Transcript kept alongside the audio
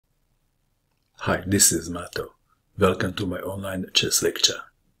Hi, this is Mato. Welcome to my online chess lecture.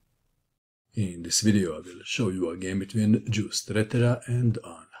 In this video I will show you a game between Joost, Retera and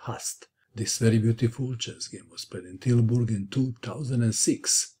Haast. This very beautiful chess game was played in Tilburg in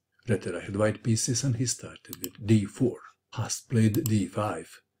 2006. Retera had white pieces and he started with d4. Haast played d5.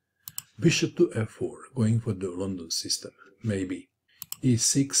 Bishop to f4, going for the London system, maybe.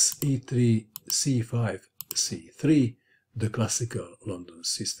 e6, e3, c5, c3, the classical London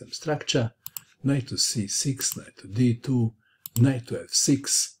system structure. Knight to c6, knight to d2, knight to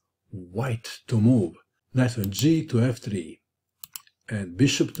f6, white to move, knight on g to f3, and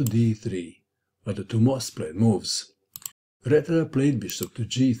bishop to d3 are the two most played moves. Retera played bishop to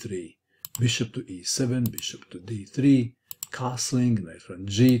g3, bishop to e7, bishop to d3, castling, knight from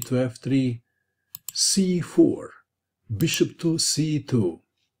g to f3, c4, bishop to c2,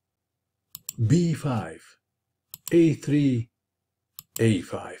 b5, a3,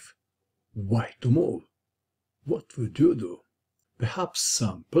 a5. White to move. What would you do? Perhaps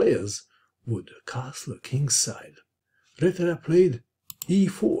some players would castle kingside. Retera played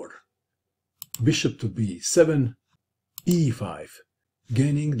e4, bishop to b7, e5,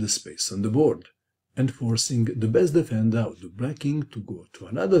 gaining the space on the board and forcing the best defender of the black king to go to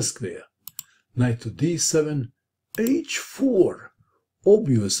another square. Knight to d7, h4.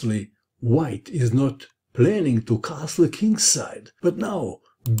 Obviously, white is not planning to castle kingside, but now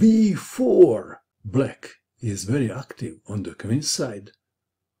b4. Black is very active on the queen side.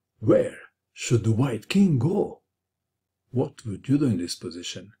 Where should the white king go? What would you do in this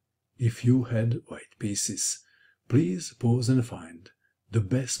position if you had white pieces? Please pause and find the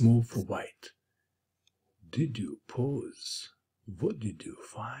best move for white. Did you pause? What did you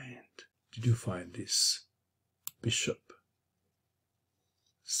find? Did you find this bishop?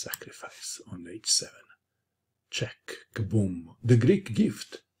 Sacrifice on h7. Check, kaboom, the Greek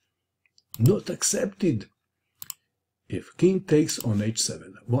gift. Not accepted. If king takes on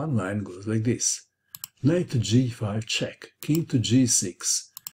h7, one line goes like this. Knight to g5 check, king to g6,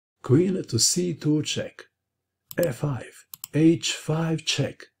 queen to c2 check, f5, h5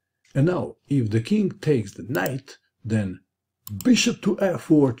 check. And now, if the king takes the knight, then bishop to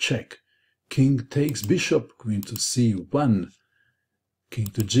f4 check, king takes bishop, queen to c1, king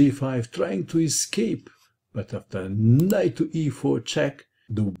to g5 trying to escape. But after knight to e4 check,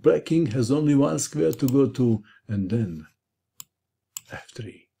 the black king has only one square to go to, and then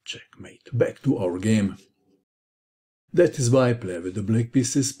f3 checkmate. Back to our game. That is why player with the black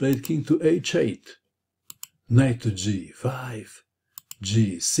pieces played king to h8, knight to g5,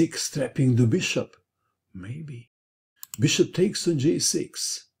 g6 trapping the bishop, maybe. Bishop takes on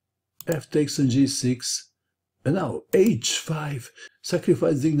g6, f takes on g6, and now h5,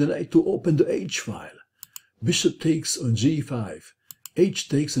 sacrificing the knight to open the h file. Bishop takes on g5, h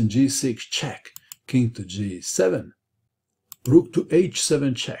takes on g6 check, king to g7, rook to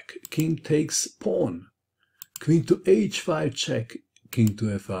h7 check, king takes pawn, queen to h5 check, king to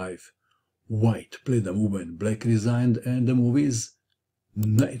f5. White played the move when black resigned, and the move is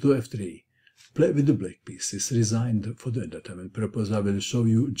knight to f3. Play with the black pieces resigned. For the entertainment purpose I will show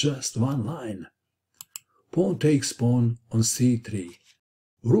you just one line. Pawn takes pawn on c3,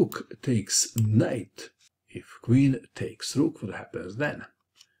 rook takes knight. If queen takes rook, what happens then?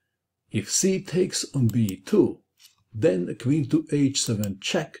 If c takes on b2, then queen to h7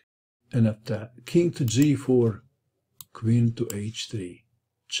 check, and after king to g4, queen to h3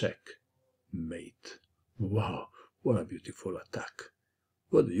 check, mate. Wow, what a beautiful attack.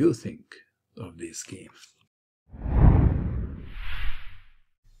 What do you think of this game?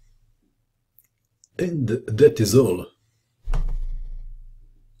 And that is all.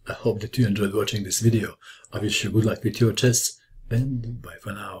 I hope that you enjoyed watching this video. I wish you good luck with your chess, and bye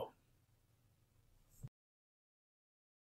for now.